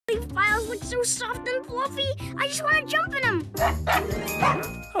so soft and fluffy. I just want to jump in them.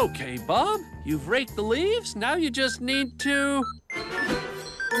 Okay, Bob. You've raked the leaves. Now you just need to...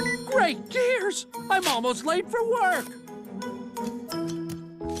 Great gears! I'm almost late for work.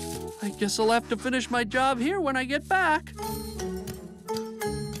 I guess I'll have to finish my job here when I get back.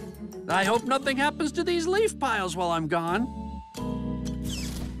 I hope nothing happens to these leaf piles while I'm gone.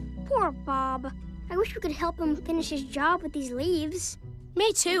 Poor Bob. I wish we could help him finish his job with these leaves.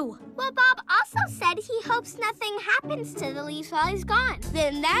 Me too. Well, Bob also said he hopes nothing happens to the leaves while he's gone.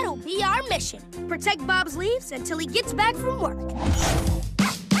 Then that'll be our mission. Protect Bob's leaves until he gets back from work.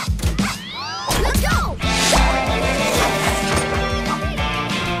 Let's go!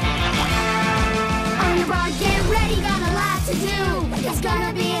 On your board, get ready, got a lot to do. It's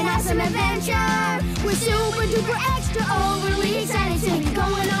gonna be an awesome adventure. We're super duper extra overly excited to be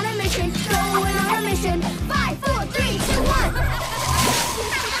going on a mission. Going on a mission. 5, 4, 3, 2, 1.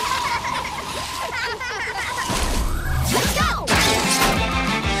 Let's go!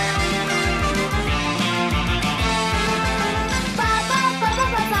 Ba, ba, ba, ba,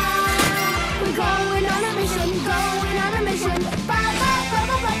 ba, ba. We're going on a mission. Going on a mission. Ba, ba, ba,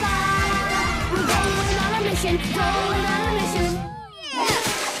 ba, ba, ba. We're going on a mission. Going on a mission.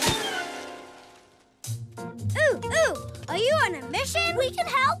 Ooh, are you on a mission? We can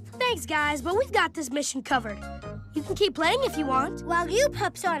help. Thanks, guys, but we've got this mission covered. You can keep playing if you want. While you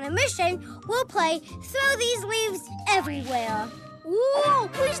pups are on a mission, we'll play Throw These Leaves Everywhere. Whoa,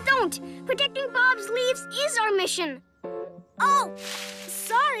 please don't. Protecting Bob's leaves is our mission. Oh,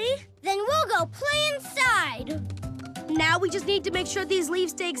 sorry. Then we'll go play inside. Now we just need to make sure these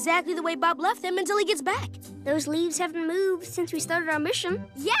leaves stay exactly the way Bob left them until he gets back. Those leaves haven't moved since we started our mission.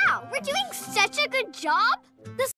 Yeah, we're doing such a good job. The